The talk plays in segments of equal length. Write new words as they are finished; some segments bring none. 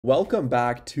Welcome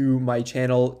back to my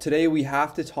channel. Today we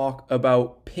have to talk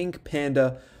about Pink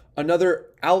Panda, another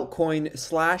altcoin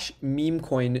slash meme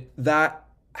coin that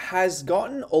has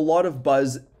gotten a lot of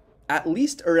buzz, at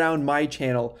least around my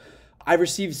channel. I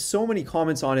received so many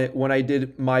comments on it when I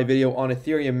did my video on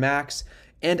Ethereum Max,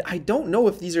 and I don't know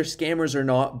if these are scammers or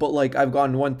not, but like I've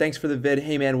gotten one, thanks for the vid,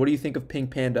 hey man, what do you think of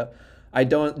Pink Panda? I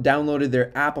downloaded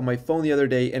their app on my phone the other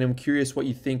day and I'm curious what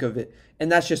you think of it.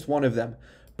 And that's just one of them.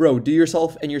 Bro, do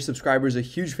yourself and your subscribers a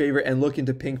huge favor and look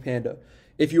into Pink Panda.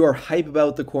 If you are hype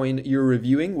about the coin you're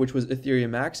reviewing, which was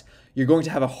Ethereum Max, you're going to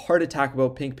have a heart attack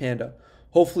about Pink Panda.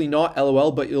 Hopefully not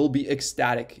LOL, but you'll be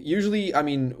ecstatic. Usually, I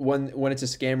mean, when it's a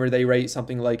scammer, they write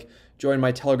something like join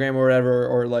my Telegram or whatever,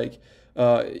 or like,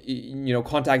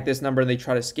 contact this number and they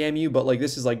try to scam you. But like,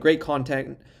 this is like great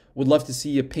content. Would love to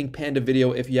see a Pink Panda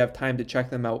video if you have time to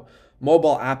check them out.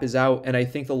 Mobile app is out, and I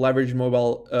think the leveraged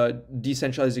mobile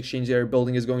decentralized exchange they are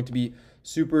building is going to be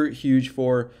super huge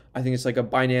for, I think it's like a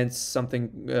Binance something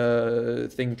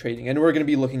thing trading. And we're going to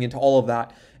be looking into all of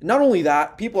that. And not only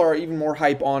that, people are even more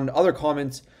hype on other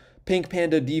comments. Pink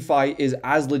Panda DeFi is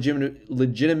as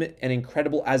legitimate and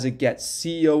incredible as it gets.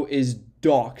 CEO is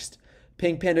doxxed.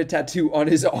 Pink Panda tattoo on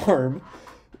his arm.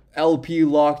 LP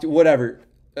locked, whatever.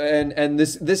 And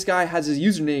this guy has his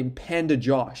username Panda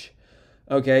Josh.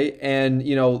 Okay, and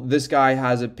this guy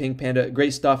has a Pink Panda,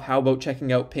 great stuff. How about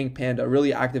checking out Pink Panda,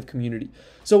 really active community.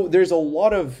 So there's a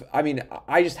lot of,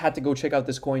 I just had to go check out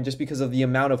this coin just because of the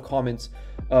amount of comments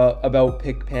about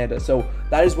Pink Panda. So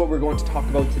that is what we're going to talk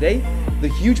about today, the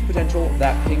huge potential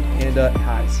that Pink Panda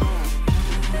has.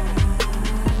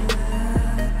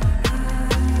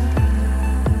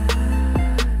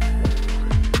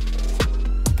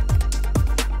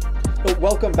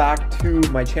 Welcome back to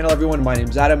my channel, everyone. My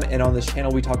name's Adam, and on this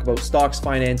channel we talk about stocks,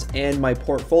 finance, and my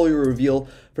portfolio reveal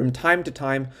from time to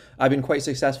time. I've been quite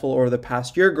successful over the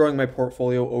past year, growing my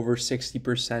portfolio over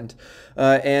 60%.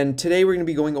 And today we're going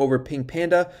to be going over Pink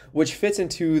Panda, which fits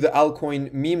into the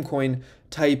altcoin, meme coin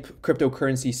type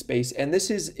cryptocurrency space. And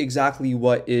this is exactly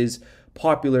what is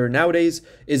popular nowadays,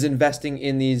 is investing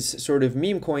in these sort of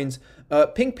meme coins.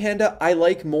 Pink Panda I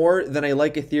like more than I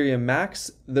like Ethereum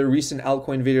Max, the recent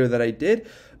altcoin video that I did.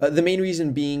 The main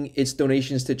reason being its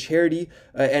donations to charity,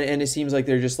 and it seems like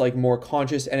they're just like more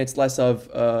conscious, and it's less of,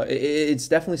 it's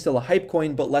definitely still a hype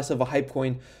coin, but less of a hype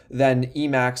coin than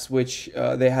Emax, which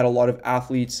they had a lot of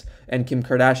athletes, and Kim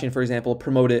Kardashian, for example,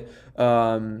 promote it,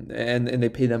 and they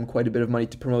pay them quite a bit of money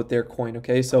to promote their coin,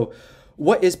 okay? So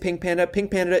what is Pink Panda?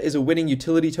 Pink Panda is a winning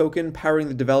utility token powering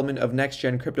the development of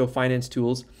next-gen crypto finance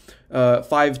tools,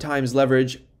 5 times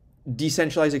leverage,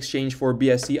 decentralized exchange for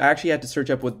BSC. I actually had to search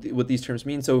up what these terms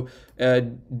mean. So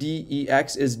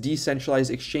DEX is decentralized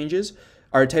exchanges,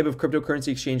 are a type of cryptocurrency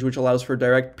exchange which allows for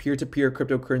direct peer-to-peer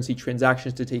cryptocurrency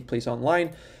transactions to take place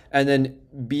online. And then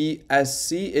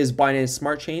BSC is Binance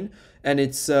Smart Chain, and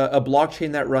it's a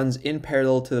blockchain that runs in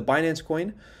parallel to the Binance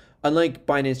coin. Unlike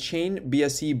Binance Chain,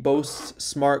 BSC boasts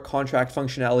smart contract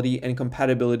functionality and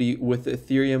compatibility with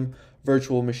Ethereum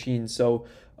virtual machines. So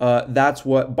that's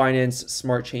what Binance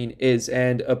Smart Chain is.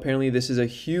 And apparently this is a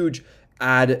huge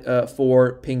ad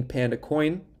for Pink Panda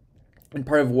coin, and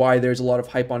part of why there's a lot of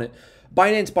hype on it.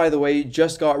 Binance, by the way,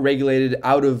 just got regulated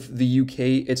out of the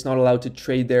UK. It's not allowed to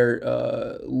trade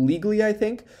there legally, I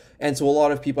think. And so a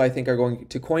lot of people, I think, are going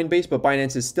to Coinbase, but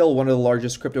Binance is still one of the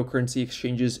largest cryptocurrency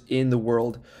exchanges in the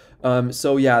world.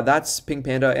 So yeah, that's Pink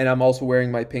Panda, and I'm also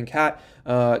wearing my pink hat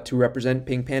to represent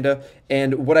Pink Panda.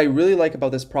 And what I really like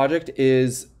about this project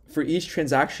is for each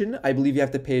transaction, I believe you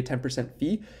have to pay a 10%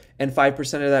 fee, and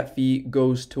 5% of that fee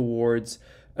goes towards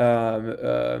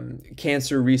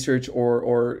cancer research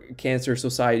or cancer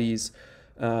societies,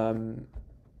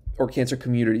 or cancer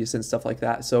communities and stuff like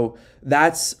that. So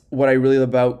that's what I really love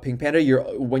about Pink Panda.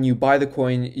 When you buy the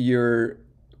coin, you're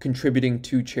contributing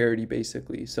to charity,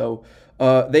 basically. So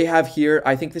they have here,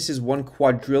 I think this is 1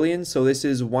 quadrillion. So this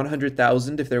is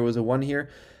 100,000 if there was a 1 here.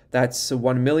 That's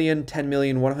 1 million, 10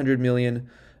 million, 100 million.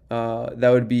 That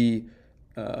would be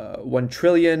 1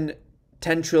 trillion,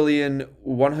 10 trillion,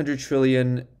 100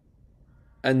 trillion.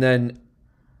 And then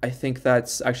I think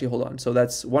that's actually, hold on. So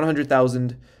that's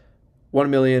 100,000, 1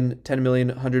 million, 10 million,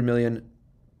 100 million,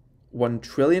 1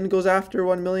 trillion goes after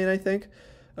 1 million, I think.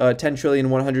 10 trillion,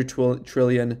 100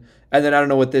 trillion, and then I don't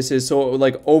know what this is. So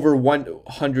like over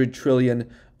 100 trillion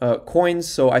coins.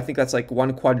 So I think that's like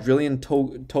 1 quadrillion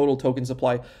total token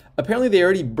supply. Apparently they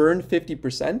already burned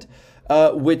 50%,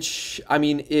 which, I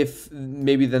mean, if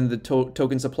maybe then the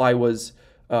token supply was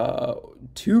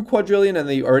 2 quadrillion and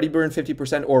they already burned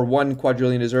 50%, or 1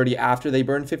 quadrillion is already after they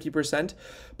burned 50%.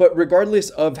 But regardless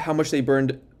of how much they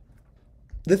burned,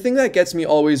 the thing that gets me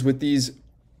always with these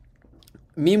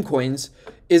meme coins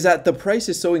is that the price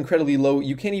is so incredibly low,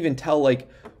 you can't even tell like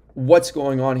what's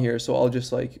going on here. So I'll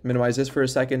just like minimize this for a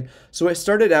second. So it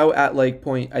started out at like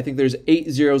point, I think there's 8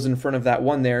 zeros in front of that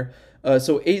one there.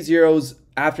 So 8 zeros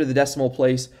after the decimal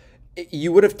place,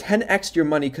 you would have 10x'd your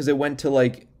money because it went to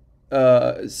like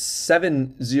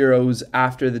 7 zeros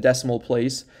after the decimal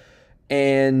place.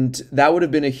 And that would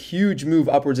have been a huge move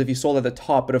upwards if you sold at the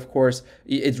top. But of course,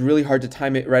 it's really hard to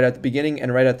time it right at the beginning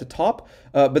and right at the top.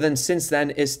 But then since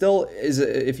then, it still is,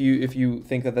 if you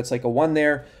think that that's like a 1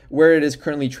 there, where it is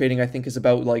currently trading, I think is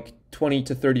about like 20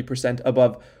 to 30%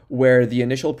 above where the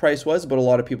initial price was. But a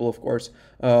lot of people, of course,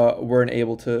 weren't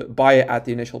able to buy it at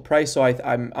the initial price. So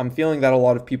I'm feeling that a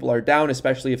lot of people are down,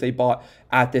 especially if they bought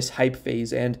at this hype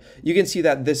phase. And you can see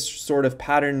that this sort of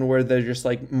pattern where there's just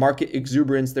like market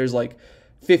exuberance, there's like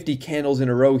 50 candles in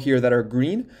a row here that are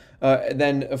green.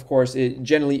 Then of course it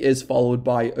generally is followed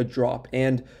by a drop.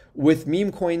 And with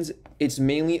meme coins, it's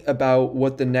mainly about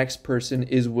what the next person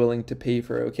is willing to pay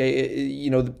for. Okay,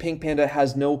 the Pink Panda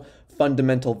has no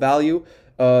fundamental value.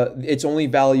 Its only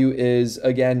value is,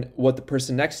 again, what the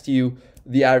person next to you,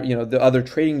 the other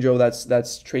trading Joe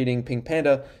that's trading Pink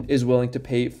Panda, is willing to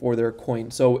pay for their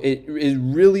coin. So it is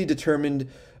really determined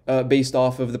based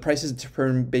off of the prices,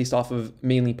 determined based off of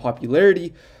mainly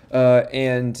popularity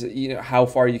and how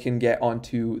far you can get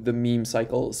onto the meme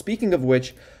cycle. Speaking of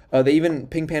which,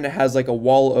 Pink Panda has like a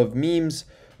wall of memes.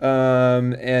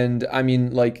 And I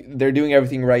mean, like, they're doing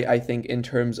everything right, I think, in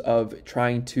terms of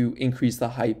trying to increase the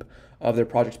hype of their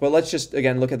projects. But let's just,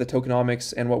 again, look at the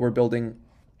tokenomics and what we're building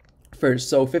first.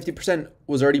 So 50%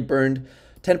 was already burned,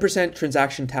 10%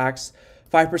 transaction tax,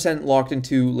 5% locked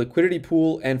into liquidity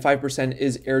pool, and 5%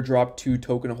 is airdropped to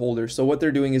token holders. So what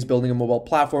they're doing is building a mobile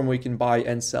platform where you can buy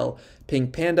and sell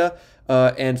Pink Panda,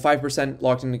 and 5%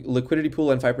 locked in liquidity pool,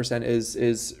 and 5%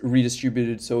 is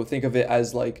redistributed. So think of it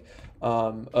as like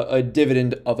a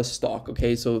dividend of a stock.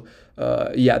 Okay, so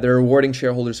yeah, they're rewarding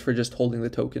shareholders for just holding the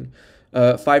token.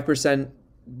 5%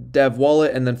 dev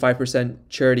wallet, and then 5%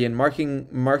 charity and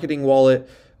marketing wallet,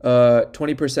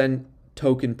 20%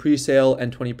 token pre-sale,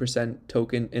 and 20%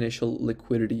 token initial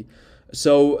liquidity.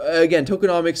 So again,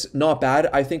 tokenomics, not bad.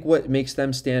 I think what makes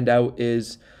them stand out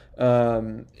is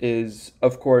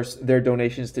of course their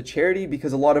donations to charity,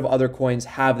 because a lot of other coins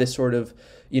have this sort of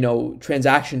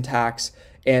transaction tax,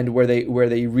 and where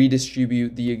they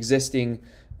redistribute the existing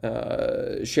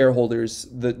shareholders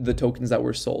the tokens that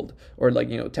were sold, or like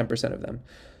 10% of them.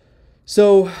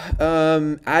 So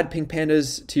add Pink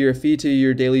Pandas to your feed, to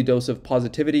your daily dose of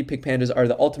positivity. Pink Pandas are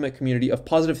the ultimate community of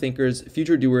positive thinkers,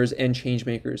 future doers, and change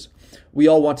makers. We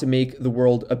all want to make the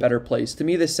world a better place. To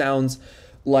me, this sounds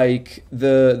like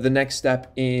the next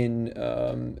step in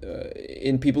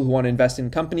people who want to invest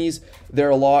in companies.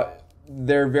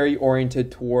 They're very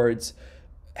oriented towards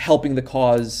helping the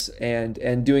cause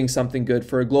and doing something good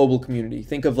for a global community.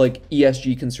 Think of like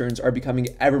ESG concerns are becoming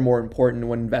ever more important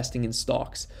when investing in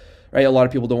stocks, right? A lot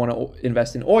of people don't want to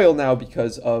invest in oil now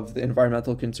because of the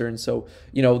environmental concerns. So,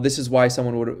 this is why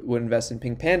someone would invest in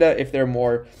Pink Panda if they're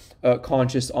more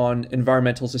conscious on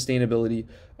environmental sustainability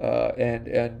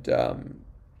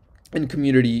and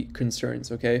community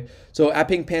concerns. Okay, so at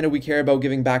Pink Panda, we care about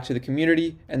giving back to the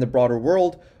community and the broader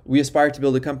world. We aspire to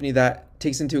build a company that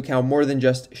takes into account more than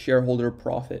just shareholder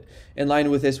profit. In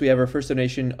line with this, we have our first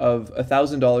donation of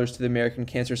 $1,000 to the American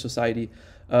Cancer Society,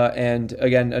 and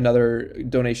again, another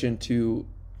donation to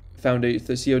the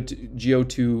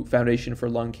CO2 Foundation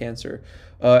for Lung Cancer.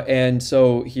 And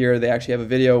so here they actually have a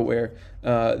video where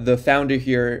the founder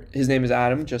here, his name is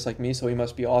Adam, just like me, so he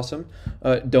must be awesome,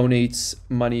 donates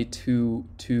money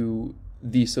to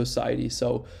the society.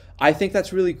 So I think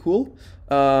that's really cool.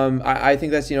 I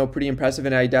think that's pretty impressive,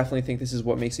 and I definitely think this is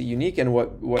what makes it unique and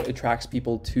what attracts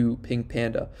people to Pink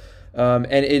Panda. And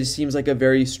it seems like a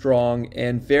very strong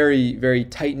and very, very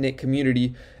tight-knit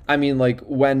community. I mean, like,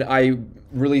 when I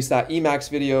released that Emacs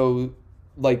video,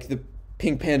 like, the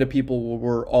Pink Panda people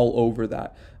were all over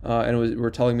that, and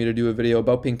were telling me to do a video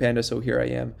about Pink Panda, so here I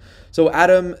am. So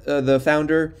Adam, the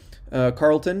founder,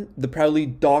 Carlton, the proudly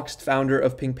doxed founder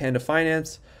of Pink Panda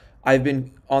Finance. I've been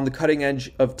on the cutting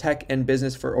edge of tech and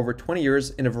business for over 20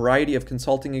 years in a variety of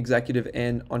consulting, executive,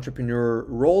 and entrepreneur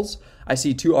roles. I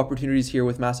see two opportunities here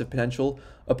with massive potential: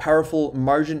 a powerful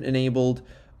margin-enabled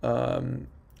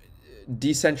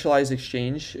decentralized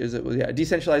exchange.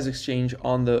 Decentralized exchange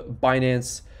on the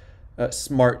Binance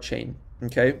Smart Chain.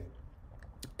 Okay.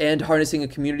 And harnessing a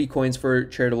community coins for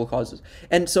charitable causes.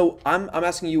 And so I'm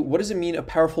asking you, what does it mean, a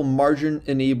powerful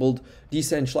margin-enabled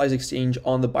decentralized exchange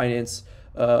on the Binance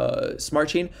Smart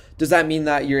Chain? Does that mean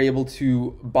that you're able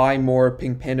to buy more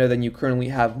Pink Panda than you currently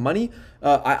have money?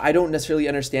 I don't necessarily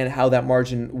understand how that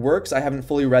margin works. I haven't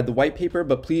fully read the white paper,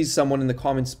 but please, someone in the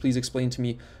comments, please explain to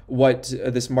me what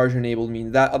this margin enabled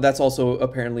means. That's also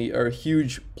apparently a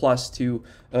huge plus to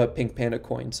Pink Panda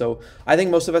coin. So I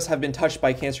think most of us have been touched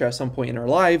by cancer at some point in our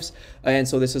lives, and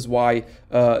so this is why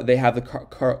they have the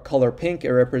color pink.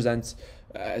 It represents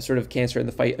sort of cancer in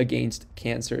the fight against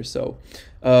cancer. So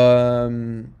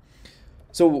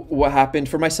so what happened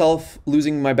for myself,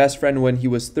 losing my best friend when he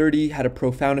was 30 had a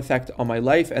profound effect on my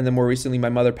life. And then more recently, my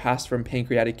mother passed from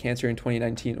pancreatic cancer in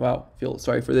 2019. Wow, feel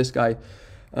sorry for this guy.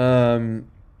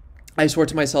 I swore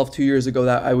to myself 2 years ago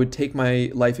that I would take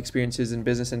my life experiences in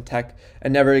business and tech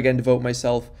and never again devote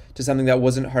myself to something that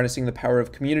wasn't harnessing the power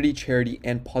of community, charity,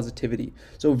 and positivity.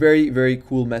 So very, very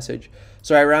cool message.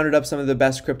 So I rounded up some of the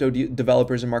best crypto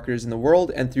developers and marketers in the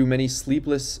world, and through many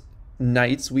sleepless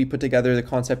nights, we put together the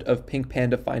concept of Pink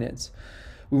Panda Finance.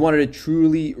 We wanted a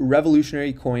truly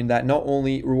revolutionary coin that not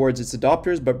only rewards its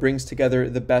adopters, but brings together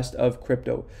the best of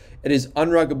crypto. It is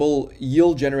unruggable,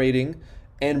 yield generating,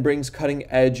 and brings cutting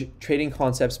edge trading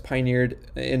concepts pioneered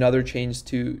in other chains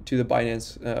to the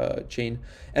Binance chain,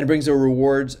 and brings a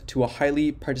rewards to a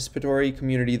highly participatory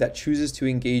community that chooses to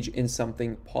engage in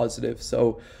something positive.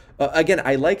 So again,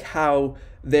 I like how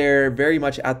they're very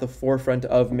much at the forefront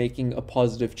of making a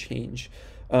positive change.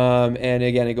 And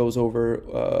again, it goes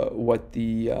over what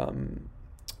the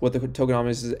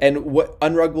tokenomics is, and what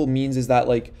unruggable means is that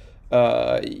like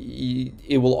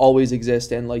it will always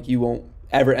exist, and like you won't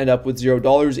ever end up with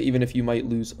 $0, even if you might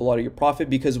lose a lot of your profit,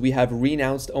 because we have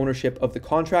renounced ownership of the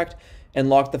contract and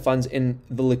locked the funds in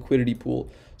the liquidity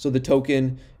pool. So the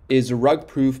token is rug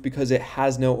proof because it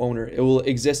has no owner. It will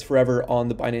exist forever on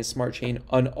the Binance Smart Chain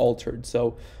unaltered.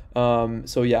 So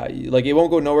yeah, like it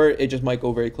won't go nowhere. It just might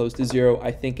go very close to zero,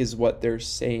 I think is what they're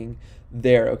saying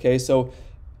there. Okay, so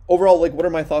overall, like, what are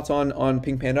my thoughts on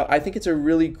Pink Panda? I think it's a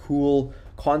really cool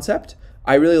concept.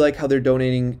 I really like how they're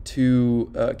donating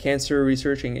to cancer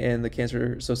researching and the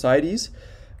cancer societies.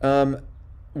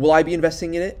 Will I be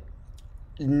investing in it?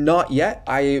 Not yet.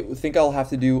 I think I'll have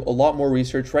to do a lot more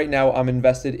research. Right now, I'm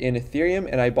invested in Ethereum,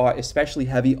 and I bought especially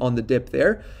heavy on the dip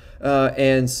there.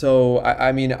 And so,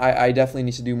 I mean, I definitely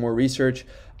need to do more research.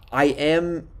 I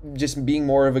am, just being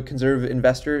more of a conservative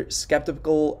investor,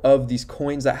 skeptical of these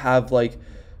coins that have like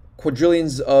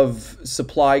quadrillions of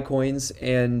supply coins,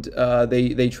 and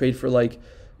they trade for like,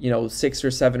 you know, 6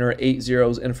 or 7 or 8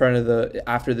 zeros in front of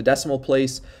after the decimal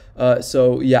place.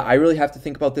 So yeah, I really have to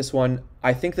think about this one.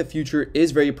 I think the future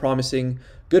is very promising.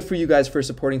 Good for you guys for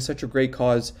supporting such a great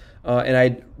cause. And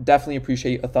I definitely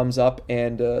appreciate a thumbs up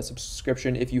and a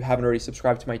subscription if you haven't already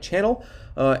subscribed to my channel.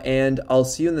 And I'll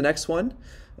see you in the next one.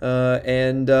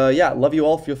 Yeah, love you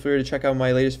all. Feel free to check out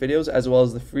my latest videos, as well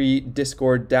as the free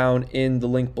Discord down in the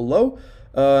link below.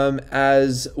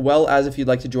 As well as if you'd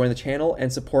like to join the channel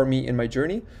and support me in my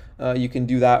journey, you can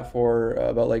do that for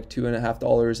about like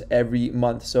 $2.50 every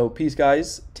month. So peace,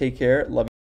 guys. Take care. Love you.